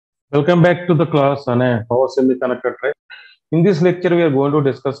Welcome back to the class on a power semiconductor tray. In this lecture, we are going to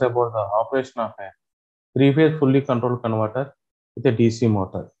discuss about the operation of a three-phase fully controlled converter with a DC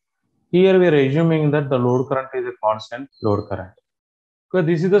motor. Here, we are assuming that the load current is a constant load current. So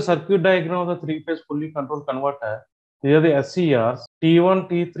this is the circuit diagram of the three-phase fully controlled converter. These are the SCRs. T1,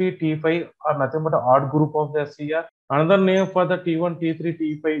 T3, T5 are nothing but an odd group of the SCR. Another name for the T1, T3,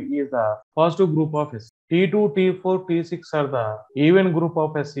 T5 is the positive group of SCR. T2, T4, T6 are the even group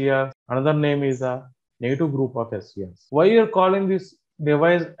of SCRs. Another name is the negative group of SCRs. Why you are calling this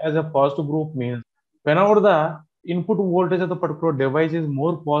device as a positive group means whenever the input voltage of the particular device is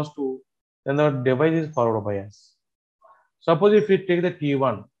more positive, then the device is forward bias. Suppose if we take the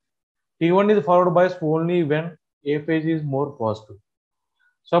T1, T1 is forward bias only when A phase is more positive.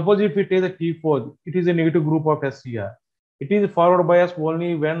 Suppose if we take the T4, it is a negative group of SCR. It is forward bias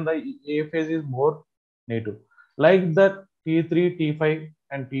only when the A phase is more negative. Like that T3, T5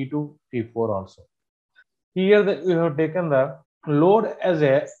 and T2, T4 also. Here we have taken the load as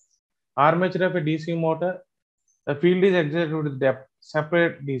a armature of a DC motor. The field is excited with depth,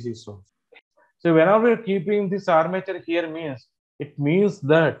 separate DC source. So whenever we are keeping this armature here it means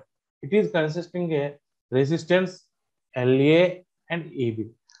that it is consisting a resistance LA and EB.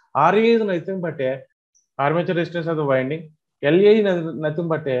 RA is nothing but a armature resistance of the winding. LA is nothing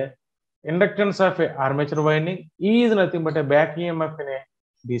but a inductance of a armature winding. E is nothing but a back EMF in a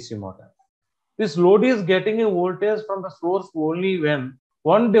DC motor. This load is getting a voltage from the source only when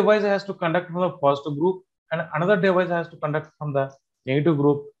one device has to conduct from the positive group and another device has to conduct from the negative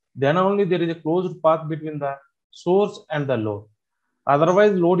group. Then only there is a closed path between the source and the load.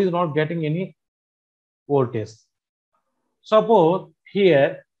 Otherwise, load is not getting any voltage. Suppose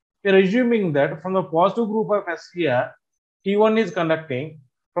here we are assuming that from the positive group of SCR, T1 is conducting,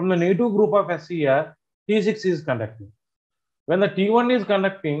 from the negative group of SCR, T6 is conducting. When the T1 is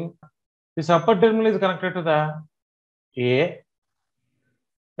conducting, this upper terminal is connected to the A.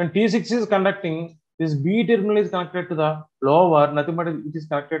 When T6 is conducting, this B terminal is connected to the lower, nothing but it is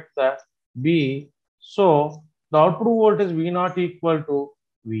connected to the B. So the output voltage V0 equal to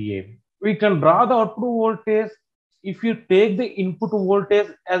VAB. We can draw the output voltage. If you take the input voltage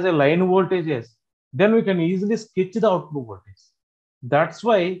as a line voltages, then we can easily sketch the output voltage. That's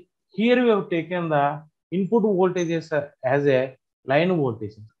why here we have taken the input voltages as a line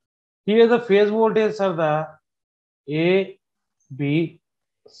voltage. Here the phase voltages are the A, B,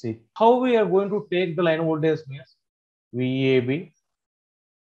 C. How we are going to take the line voltage means VAB,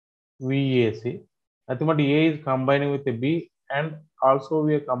 VAC. Nothing but A is combining with the B and also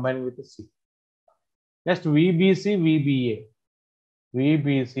we are combining with the C. Next VBC, VBA.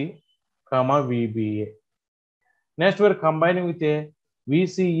 VBC, comma VBA. Next we are combining with a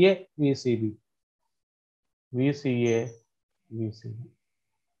VCA, VCB. VCA, VCB.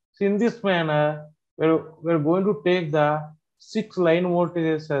 So in this manner, we're going to take the 6 line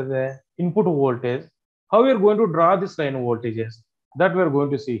voltages as a input voltage. How we are going to draw this line voltages? That we are going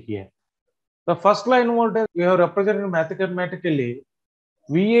to see here. The first line voltage we have represented mathematically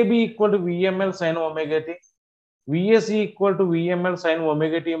VAB equal to VML sin omega t, VAC equal to VML sin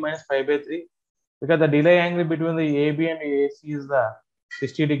omega t minus pi by 3, because the delay angle between the AB and AC is the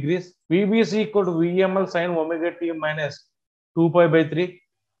 60 degrees. VBC equal to VML sin omega t minus 2 pi by 3.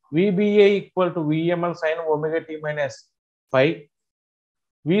 VBA equal to VML sin omega t minus 5.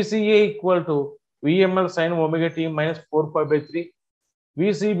 VCA equal to VML sin omega t minus 4 pi by 3.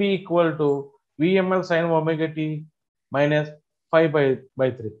 VCB equal to VML sin omega t minus 5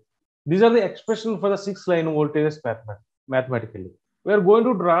 by 3. These are the expressions for the 6 line voltages mathematically. We are going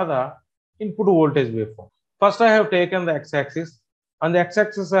to draw the input voltage waveform. First, I have taken the x-axis. On the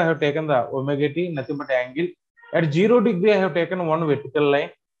x-axis, I have taken the omega t, nothing but angle. At 0 degree, I have taken one vertical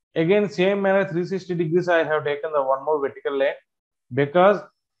line. Again, same manner, 360 degrees, I have taken the one more vertical line because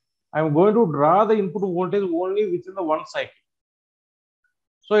I am going to draw the input voltage only within the one cycle.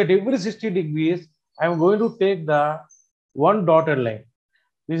 So at every 60 degrees, I am going to take the one dotted line.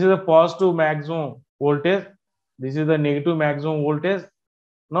 This is the positive maximum voltage. This is the negative maximum voltage.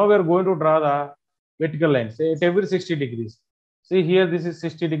 Now we are going to draw the vertical line. Say at every 60 degrees. See here, this is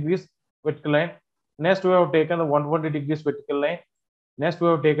 60 degrees vertical line. Next, we have taken the 120 degrees vertical line. Next, we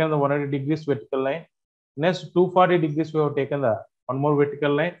have taken the 180 degrees vertical line. Next, 240 degrees, we have taken the one more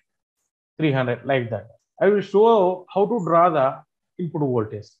vertical line, 300, like that. I will show how to draw the input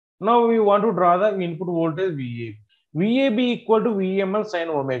voltage. Now we want to draw the input voltage VAB. VAB equal to VML sin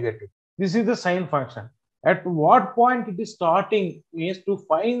omega t. This is the sine function. At what point it is starting means to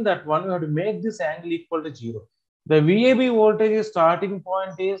find that one, we have to make this angle equal to 0. The VAB voltage starting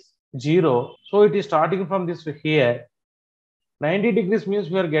point is 0. So it is starting from this here. 90 degrees means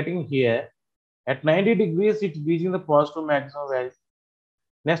we are getting here. At 90 degrees, it's reaching the positive maximum value.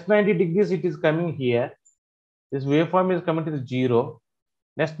 Next 90 degrees, it is coming here. This waveform is coming to the 0.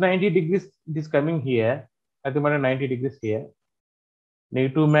 Next 90 degrees, it is coming here. At the moment, 90 degrees here.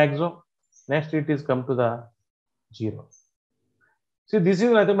 Negative maximum. Next, it is come to the 0. See, this is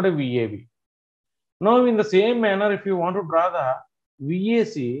nothing but a VAB. Now, in the same manner, if you want to draw the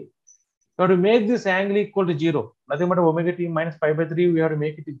VAC, you have to make this angle equal to 0. Nothing but omega t minus pi by 3, we have to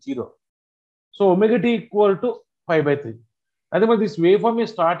make it 0. So, omega t equal to pi by 3. Nothing but this waveform is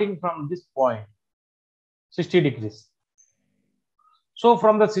starting from this point, 60 degrees. So,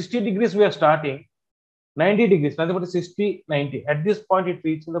 from the 60 degrees, we are starting 90 degrees, nothing but 60, 90. At this point, it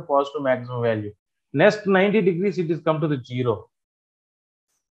reaches the positive maximum value. Next 90 degrees, it is come to the 0.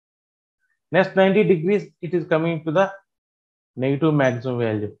 Next 90 degrees, it is coming to the negative maximum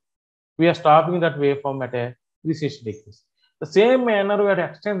value. We are stopping that waveform at a 360 degrees. The same manner, we have to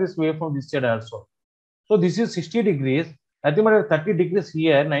extend this waveform this side also. So this is 60 degrees. Nothing but 30 degrees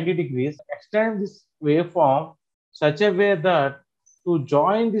here, 90 degrees. Extend this waveform such a way that to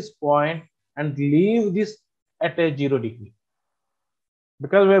join this point and leave this at a 0 degree.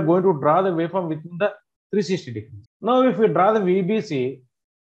 Because we are going to draw the waveform within the 360 degrees. Now, if we draw the VBC,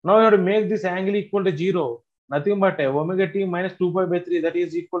 now you have to make this angle equal to 0. Nothing but omega t minus 2 pi by 3, that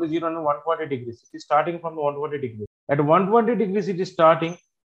is equal to 0 and 120 degrees. It is starting from the 120 degrees. At 120 degrees, it is starting.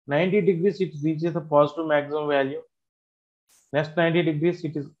 90 degrees, it reaches the positive maximum value. Next 90 degrees,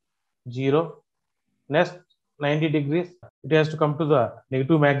 it is 0. Next 90 degrees, it has to come to the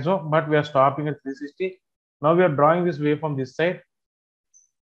negative maximum, but we are stopping at 360. Now we are drawing this waveform this side.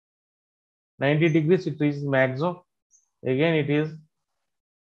 90 degrees, it reaches maximum. Again, it is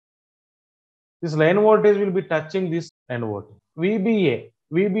this line voltage will be touching this line voltage. VBA.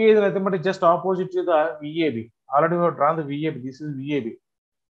 VBA is nothing but just opposite to the VAB. Already we have drawn the VAB. This is VAB.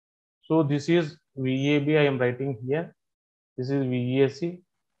 So this is VAB. I am writing here. This is VAC.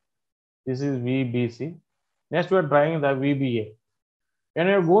 This is VBC. Next we are drawing the VBA. When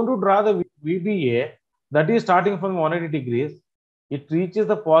you are going to draw the VBA, that is starting from 180 degrees. It reaches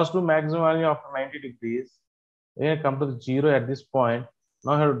the positive maximum value after 90 degrees. Then come to the 0 at this point.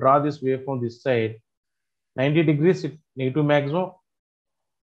 Now I have to draw this waveform this side. 90 degrees, it negative maximum.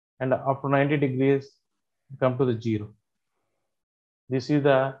 And after 90 degrees, come to the 0. This is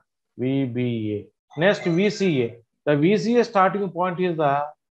the VBA. Next, VCA. The VCA starting point is the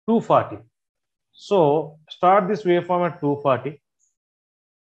 240. So, start this waveform at 240.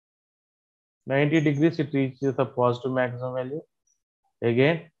 90 degrees, it reaches the positive maximum value.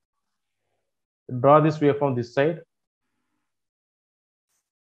 Again, draw this waveform this side.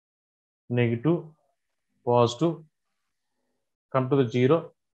 Negative, positive, come to the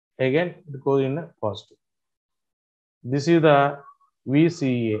 0. Again, it goes in a positive. This is the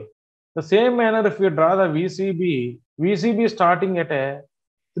VCA. The same manner, if you draw the VCB, VCB is starting at a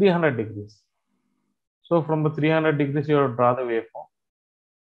 300 degrees. So from the 300 degrees, you have to draw the waveform.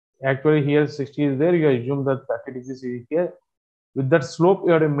 Actually, here 60 is there. You assume that 30 degrees is here. With that slope,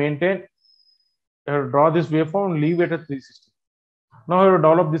 you have to maintain. You have to draw this waveform and leave it at 360. Now you have to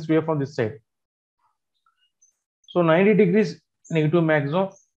develop this waveform this side. So 90 degrees negative maximum.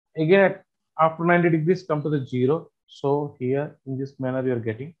 Again, after 90 degrees, come to the 0. So here, in this manner, you are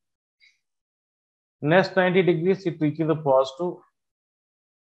getting. Next 90 degrees, it reaches the positive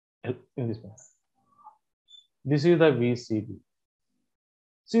in this manner. This is the VCB.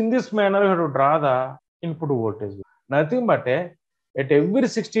 So in this manner, you have to draw the input voltage. Nothing but at every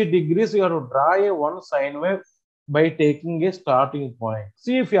 60 degrees, you have to draw a one sine wave by taking a starting point.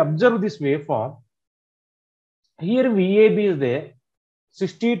 See, if you observe this waveform, here VAB is there,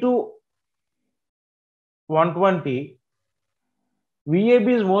 60 to 120. VAB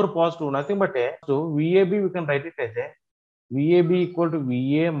is more positive, nothing but so VAB, we can write it as a VAB equal to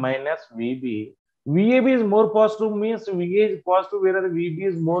VA minus VB. VAB is more positive means VA is positive, whereas VB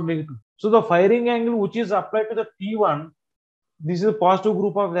is more negative. So the firing angle which is applied to the T1, this is a positive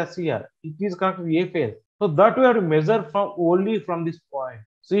group of SCR. It is connected to A phase. So that we have to measure from only from this point.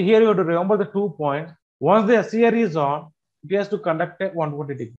 See here you have to remember the 2 points. Once the SCR is on, it has to conduct a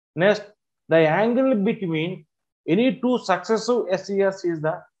 120 degree. Next, the angle between any two successive SCRs is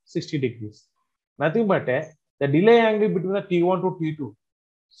the 60 degrees. Nothing but the delay angle between the T1 to T2,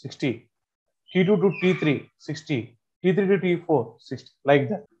 60. T2 to T3, 60. T3 to T4, 60. Like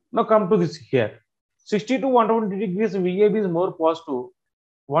that. Now come to this here. 60 to 120 degrees, VAB is more positive.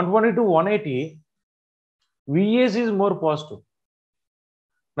 120 to 180, VAC is more positive.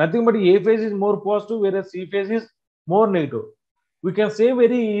 Nothing but A phase is more positive, whereas C phase is more negative. We can say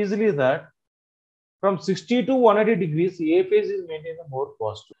very easily that From 60 to 180 degrees, A phase is maintained the more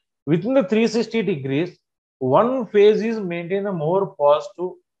positive. Within the 360 degrees, one phase is maintained the more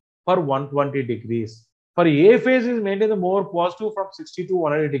positive for 120 degrees. For A phase is maintained the more positive from 60 to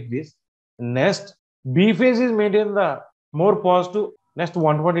 180 degrees. Next, B phase is maintained the more positive next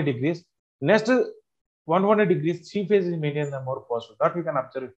 120 degrees. Next 120 degrees, C phase is maintained the more positive. That we can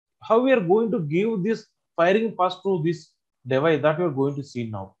observe. How we are going to give this firing pass through this device, that we are going to see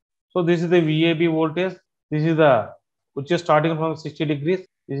now. So this is the VAB voltage. This is the which is starting from 60 degrees.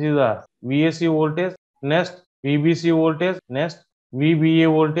 This is the VAC voltage. Next VBC voltage. Next VBA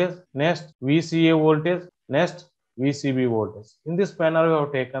voltage. Next VCA voltage. Next VCB voltage. In this panel, we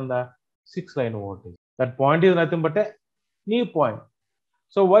have taken the 6-line voltage. That point is nothing but a knee point.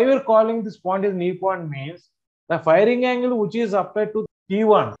 So why we are calling this point as knee point means the firing angle which is applied to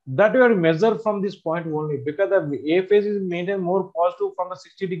T1, that we are measured from this point only, because the A phase is maintained more positive from the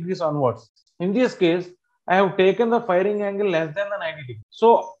 60 degrees onwards. In this case, I have taken the firing angle less than the 90 degrees.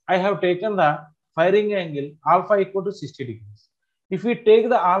 So I have taken the firing angle alpha equal to 60 degrees. If we take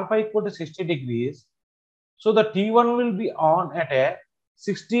the alpha equal to 60 degrees, so the T1 will be on at a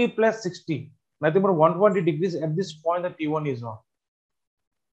 60 plus 60, nothing but 120 degrees. At this point, the T1 is on.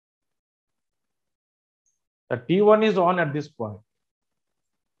 The T1 is on at this point.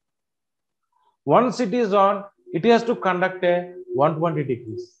 Once it is on, it has to conduct a 120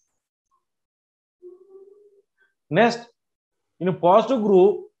 degrees. Next, in a positive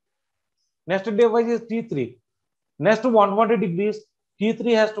group, next device is T3. Next 120 degrees,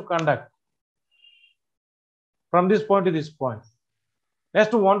 T3 has to conduct from this point to this point.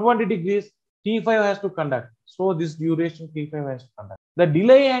 Next 120 degrees, T5 has to conduct. So this duration T5 has to conduct. The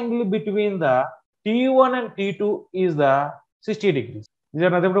delay angle between the T1 and T2 is the 60 degrees. These are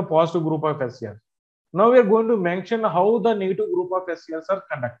nothing but a positive group of SCRs. Now we are going to mention how the negative group of SCRs are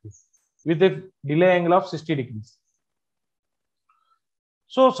conducted with a delay angle of 60 degrees.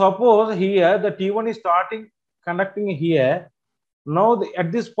 So suppose here the T1 is starting conducting here. Now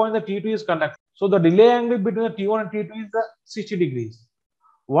at this point the T2 is conducting. So the delay angle between the T1 and T2 is the 60 degrees.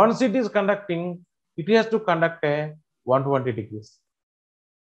 Once it is conducting, it has to conduct a 120 degrees.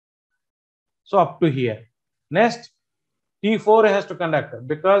 So up to here. Next, T4 has to conduct,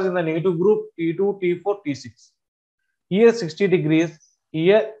 because in the negative group T2, T4, T6. Here 60 degrees,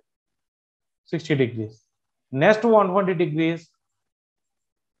 here 60 degrees. Next 120 degrees,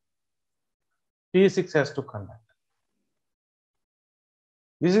 T6 has to conduct.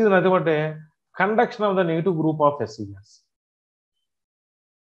 This is nothing but a conduction of the negative group of SCRs.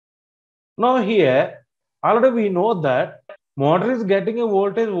 Now here, already we know that motor is getting a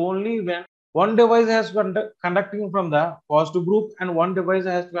voltage only when one device has conducting from the positive group and one device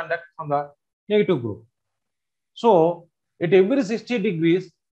has to conduct from the negative group. So at every 60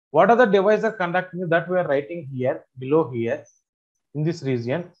 degrees, what are the devices are conducting, that we are writing here, below here, in this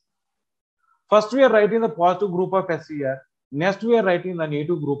region. First we are writing the positive group of SCR. Next we are writing the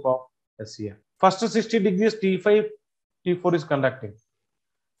negative group of SCR. First 60 degrees T5, T4 is conducting.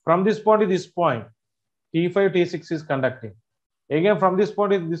 From this point to this point, T5, T6 is conducting. Again from this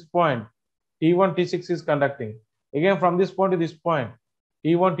point to this point, T1, T6 is conducting. Again from this point to this point,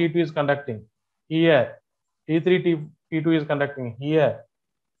 T1, T2 is conducting. Here, T3, T2 is conducting. Here,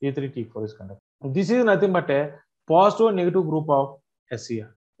 T3, T4 is conducting. This is nothing but a positive and negative group of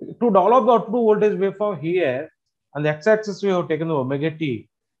SCR. To develop the output voltage waveform here, on the x-axis we have taken the omega t.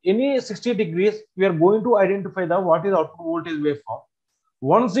 Any 60 degrees, we are going to identify the what is output voltage waveform.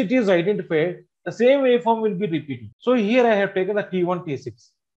 Once it is identified, the same waveform will be repeated. So here I have taken the T1, T6.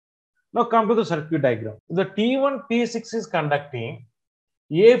 Now come to the circuit diagram. The T1, T6 is conducting.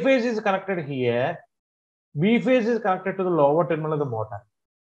 A phase is connected here. B phase is connected to the lower terminal of the motor.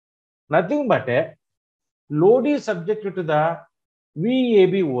 Nothing but a load is subjected to the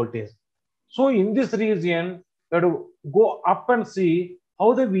VAB voltage. So in this region, you have to go up and see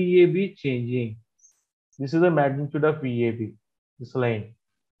how the VAB changing. This is the magnitude of VAB, this line.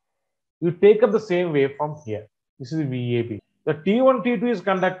 You take up the same waveform here. This is VAB. The T1, T2 is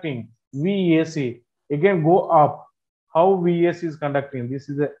conducting VAC. Again, go up. How VAC is conducting. This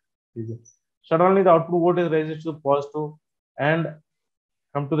is a. Suddenly, the output voltage rises to positive and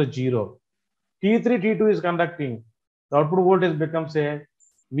come to the 0. T3, T2 is conducting. The output voltage becomes a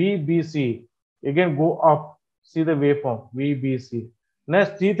VBC. Again, go up. See the waveform VBC.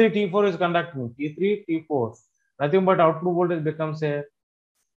 Next, T3, T4 is conducting. T3, T4. Nothing but output voltage becomes a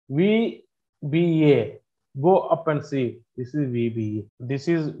VBA. Go up and see. This is VBA. This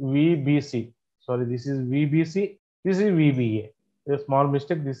is VBC. Sorry, this is VBC. This is VBA. A small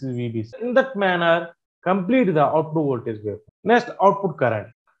mistake. This is VBC. In that manner, complete the output voltage waveform. Next, output current.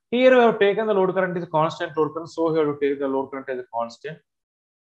 Here we have taken the load current is constant load current, so we have to take the load current as a constant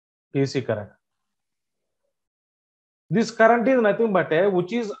DC current. This current is nothing but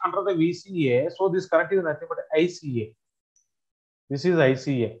which is under the VCA, so this current is nothing but ICA. This is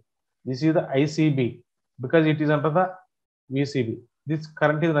ICA. This is the ICB because it is under the VCB. This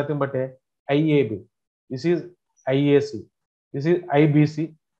current is nothing but IAB. This is IAC. This is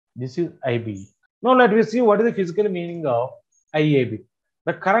IBC. This is IBE. Now let me see what is the physical meaning of IAB.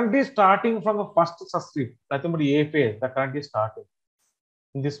 The current is starting from the first subscript, nothing but A phase. The current is starting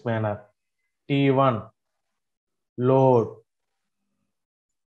in this manner. T1 load.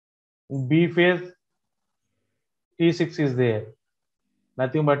 B phase T6 is there.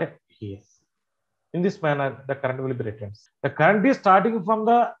 Nothing but here. In this manner, the current will be written. The current is starting from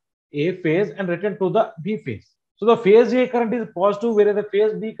the A phase and written to the B phase. So the phase A current is positive, whereas the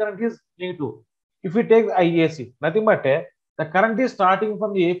phase B current is negative. If we take IAC, nothing but the current is starting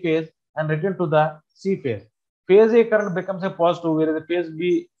from the A phase and written to the C phase. Phase A current becomes a positive, whereas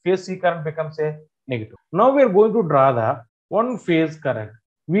the phase C current becomes a negative. Now we are going to draw the one phase current.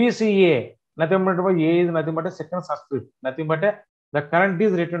 VCA, nothing but A is nothing but a second subscript, nothing but the current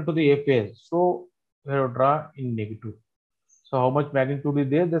is written to the A phase. So we have to draw in negative. So how much magnitude is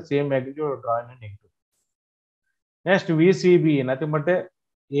there? The same magnitude we have draw in negative. Next VCB, nothing but A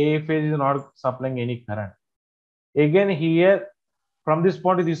phase is not supplying any current. Again here, from this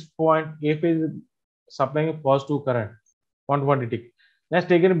point to this point, A phase is supplying a positive current, 120 tick. Next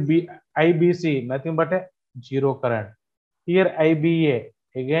again IBC, nothing but a zero current. Here IBA,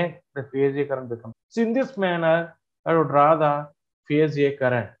 again the phase A current becomes. So in this manner, I will draw the phase A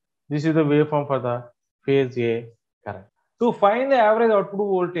current. This is the waveform for the phase A current. To find the average output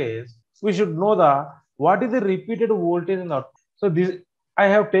voltage, we should know what is the repeated voltage in the output. So this I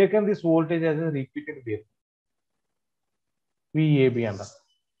have taken this voltage as a repeated wave. VAB under.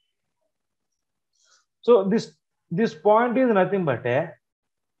 So this point is nothing but a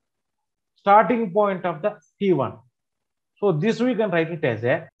starting point of the T1. So this we can write it as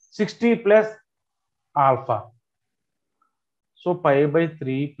a 60 plus alpha. So pi by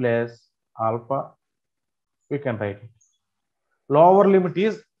 3 plus alpha, we can write it. Lower limit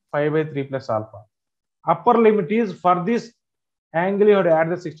is pi by 3 plus alpha. Upper limit is for this angle you have to add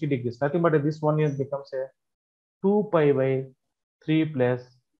the 60 degrees. Nothing but this one here becomes a 2 pi by 3 plus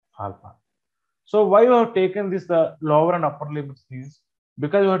alpha. So why you have taken this the lower and upper limits is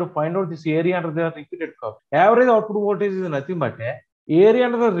because you have to find out this area under the repeated curve. Average output voltage is nothing but area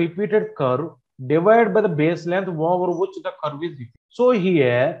under the repeated curve divided by the base length over which the curve is repeated. So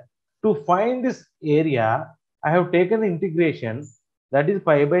here to find this area, I have taken the integration that is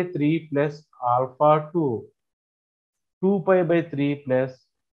pi by 3 plus alpha to 2 pi by 3 plus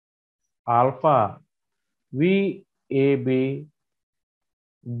alpha VAB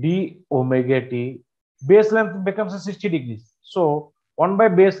d omega t. Base length becomes a 60 degrees. So 1 by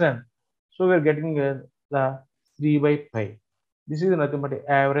base length. So we are getting the 3 by pi. This is nothing but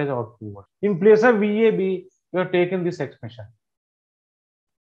average output. In place of VAB, we have taken this expression.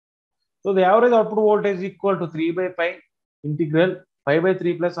 So the average output voltage is equal to 3 by pi integral pi by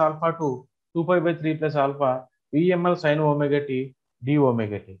 3 plus alpha to 2 pi by 3 plus alpha VML sin omega t d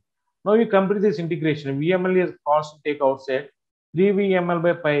omega t. Now you complete this integration. VML is constant, take outside. 3 VML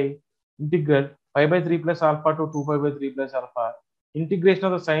by pi integral pi by 3 plus alpha to 2 pi by 3 plus alpha. Integration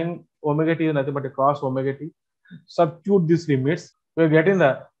of the sin omega t is nothing but a cos omega t. Substitute these limits. We are getting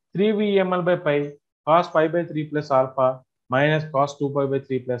the 3 VML by pi cos pi by 3 plus alpha minus cos 2 pi by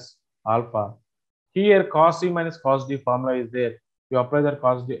 3 plus alpha. Here cos c minus cos d formula is there. You apply the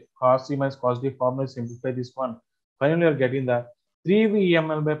cos c minus cos d formula, simplify this one. Finally, you are getting the 3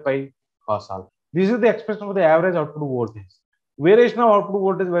 VML by pi cos alpha. This is the expression of the average output voltage. Variation of output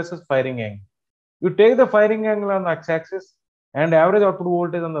voltage versus firing angle. You take the firing angle on the x-axis and average output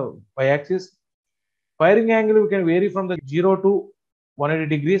voltage on the y-axis. Firing angle we can vary from the 0 to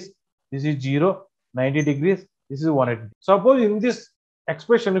 180 degrees. This is 0, 90 degrees. This is 180. Suppose in this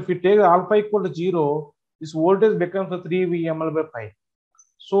expression, if we take alpha equal to 0, this voltage becomes a 3 VML by pi.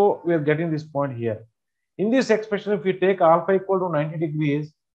 So we are getting this point here. In this expression, if we take alpha equal to 90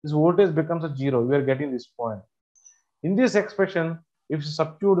 degrees, this voltage becomes a 0. We are getting this point. In this expression, if you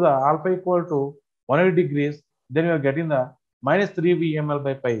substitute the alpha equal to 180 degrees, then you are getting the minus 3 VML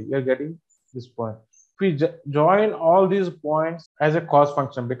by pi. We are getting this point. If we join all these points as a cos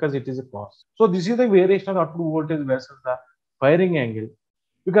function because it is a cos. So this is the variation of output voltage versus the firing angle.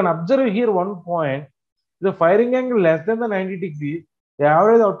 You can observe here one point. The firing angle less than the 90 degrees, the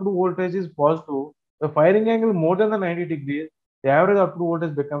average output voltage is positive. The firing angle more than the 90 degrees, the average output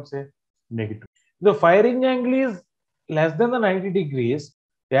voltage becomes a negative. The firing angle is less than the 90 degrees,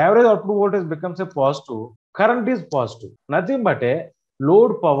 The average output voltage becomes a positive. Current is positive. Nothing but a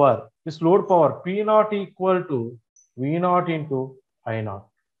load power. This load power P naught equal to V naught into I naught.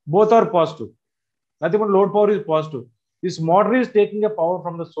 Both are positive. Nothing but load power is positive. This motor is taking a power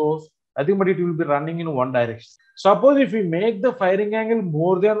from the source. Nothing but it will be running in one direction. Suppose if we make the firing angle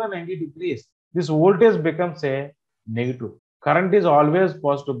more than the 90 degrees, this voltage becomes a negative. Current is always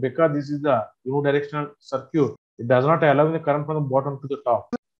positive because this is the unidirectional circuit. It does not allow the current from the bottom to the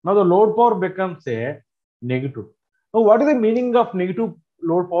top. Now the load power becomes a negative. Now what is the meaning of negative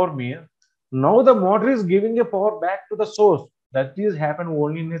load power means? Now the motor is giving a power back to the source. That is happen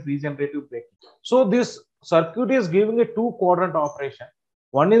only in a regenerative braking. So this circuit is giving a two quadrant operation.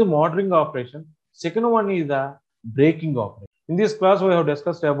 One is motoring operation. Second one is the braking operation. In this class, we have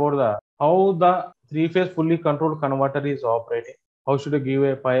discussed about the how the three-phase fully controlled converter is operating. How should you give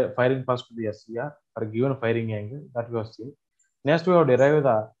a firing pass to the SCR or given firing angle that we have seen. Next, we have derived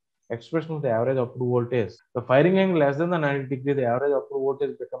the expression of the average output voltage. The firing angle less than the 90 degree, the average output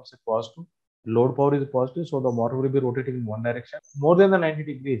voltage becomes a positive. Load power is positive, so the motor will be rotating in one direction. More than the 90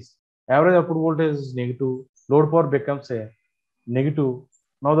 degrees, average output voltage is negative. Load power becomes a negative.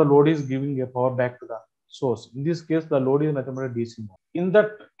 Now the load is giving a power back to the source. In this case, the load is nothing but a DC motor. In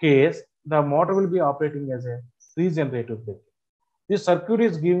that case, the motor will be operating as a regenerative braking. This circuit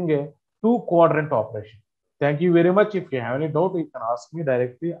is giving a two quadrant operation. Thank you very much. If you have any doubt, you can ask me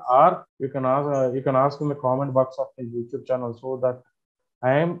directly, or you can ask in the comment box of the YouTube channel, so that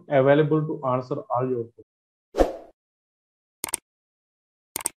I am available to answer all your questions.